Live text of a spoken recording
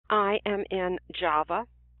I am in Java,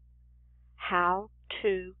 How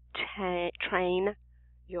to Train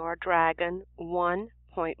Your Dragon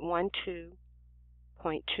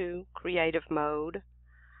 1.12.2 Creative Mode,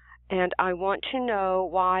 and I want to know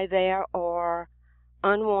why there are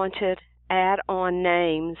unwanted add-on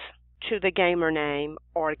names to the gamer name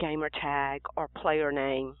or gamer tag or player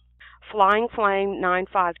name. Flying Flame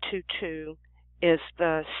 9522 is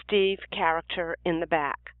the Steve character in the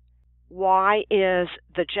back. Why is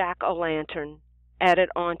the jack-o'-lantern added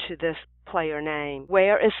onto this player name?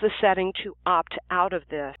 Where is the setting to opt out of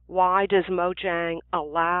this? Why does Mojang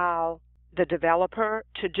allow the developer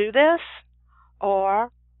to do this?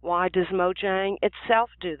 Or why does Mojang itself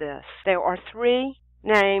do this? There are three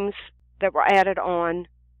names that were added on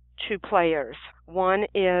to players. One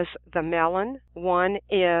is the Melon, one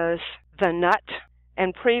is the Nut,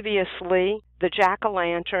 and previously the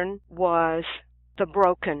jack-o'-lantern was the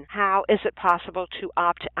Broken. How is it possible to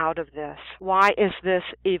opt out of this? Why is this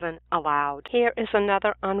even allowed? Here is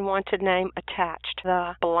another unwanted name attached,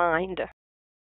 the Blind.